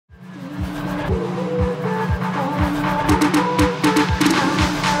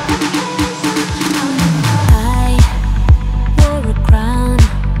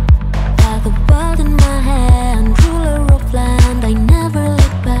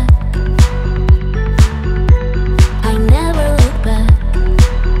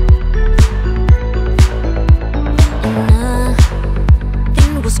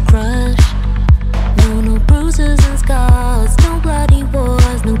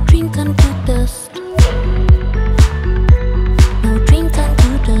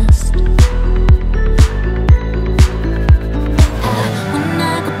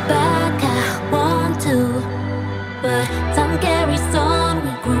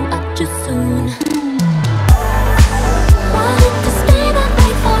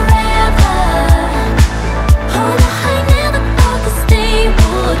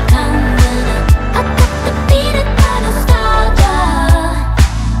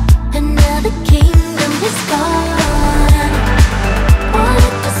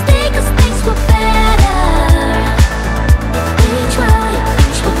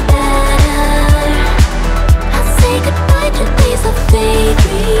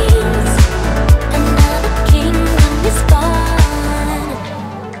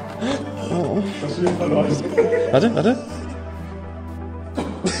Warte, warte.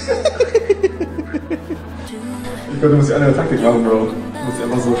 Ich glaube, du musst die andere Taktik machen, Bro. Du musst sie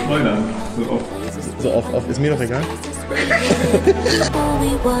einfach so schleudern. So auf, ist mir doch egal.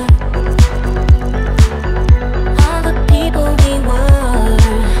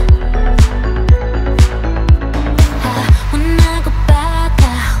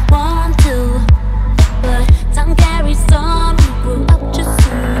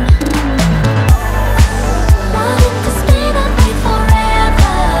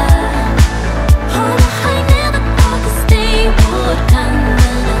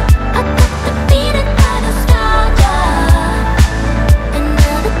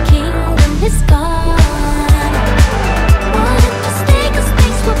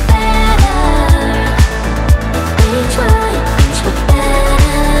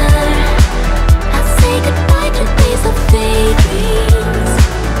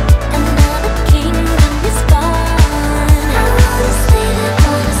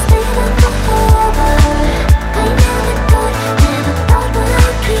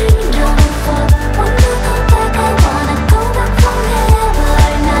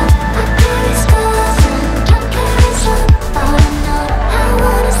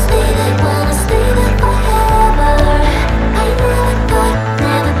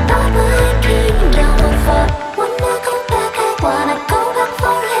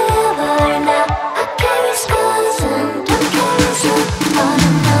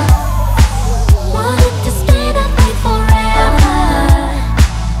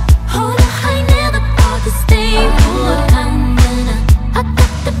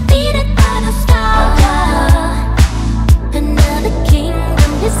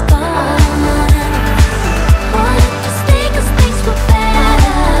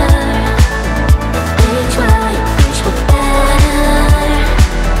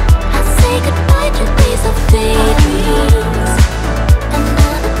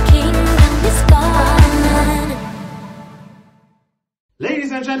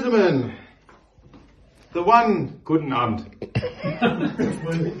 Ladies and Gentlemen, the one. Guten Abend.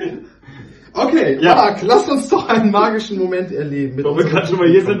 Okay, ja. Marc, lass uns doch einen magischen Moment erleben. Wo wir gerade schon mal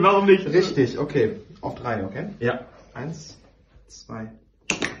hier sind, warum nicht? Richtig, okay. Auf 3, okay? Ja. 1, 2.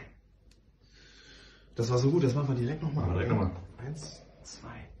 Das war so gut, das machen wir direkt nochmal. Direkt nochmal. 1, 2,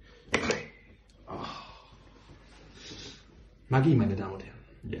 3. Oh. Magie, meine Damen und Herren.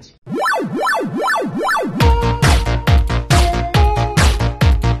 Yes.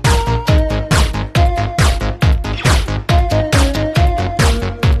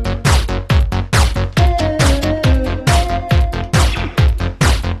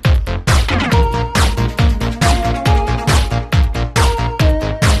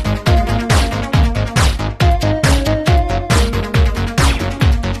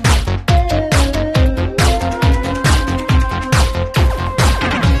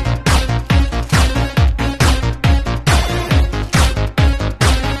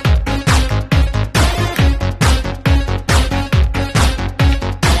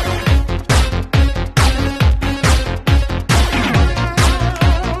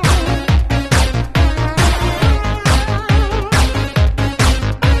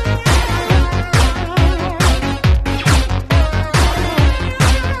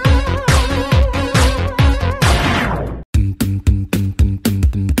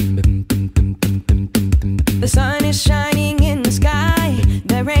 The sun is shining in the sky.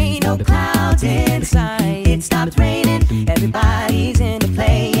 There ain't no clouds in sight. It stopped raining. Everybody's into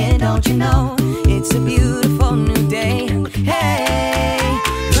playing. Don't you know? It's a beautiful new day. Hey,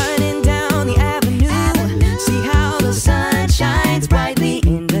 running down the avenue. See how the sun shines brightly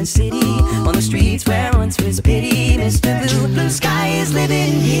in the city. On the streets where once was pity. Mr. Blue Sky is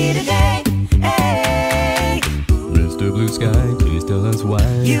living here today. Hey, Mr. Blue Sky, please tell us why.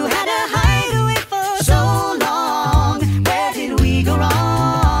 you had to hide away for so long. Where did we go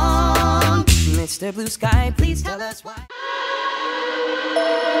wrong? Mr. Blue Sky, please tell us why.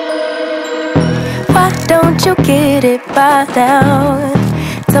 Why don't you get it by now?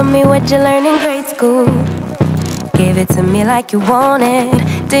 Tell me what you learned in grade school. Give it to me like you want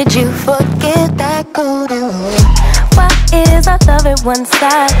it. Did you forget that code? Why is our love at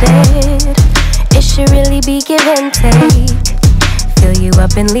one-sided? It should really be give and take. Fill you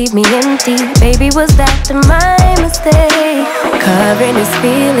up and leave me empty. Baby, was that my mistake? Covering his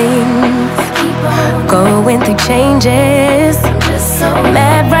feelings, going through changes. I'm just so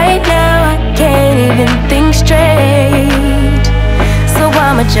mad right now, I can't even think straight. So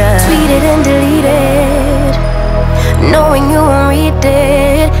I'ma just tweet it and delete it, knowing you won't read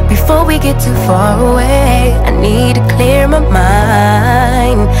it. Before we we get too far away. I need to clear my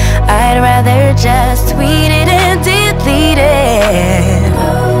mind. I'd rather just tweet it and delete it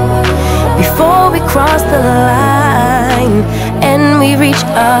before we cross the line and we reach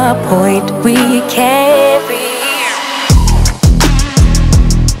a point we can't reach.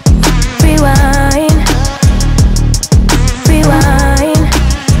 Rewind, rewind,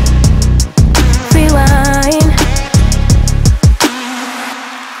 rewind.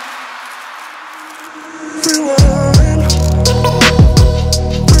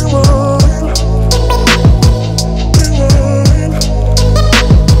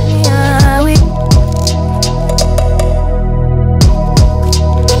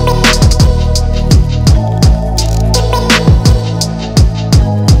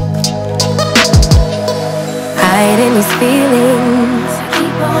 Hiding these feelings,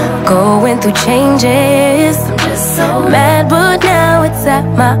 going through changes. I'm just so mad, but now it's at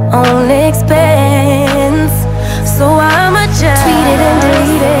my own expense. So I'ma just tweet it and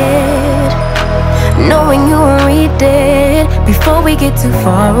delete it, knowing you won't read it before we get too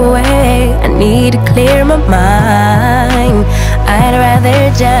far away. I need to clear my mind. I'd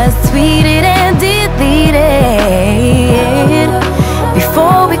rather just tweet it and delete it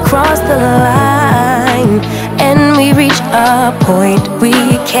before we cross the line and we reach a point we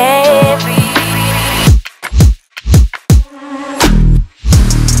can't reach.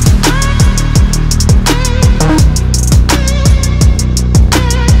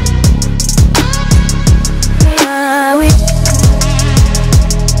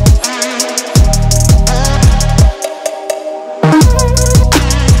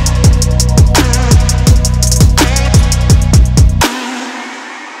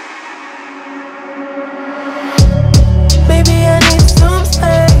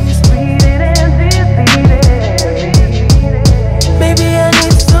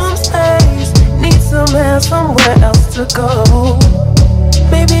 Go.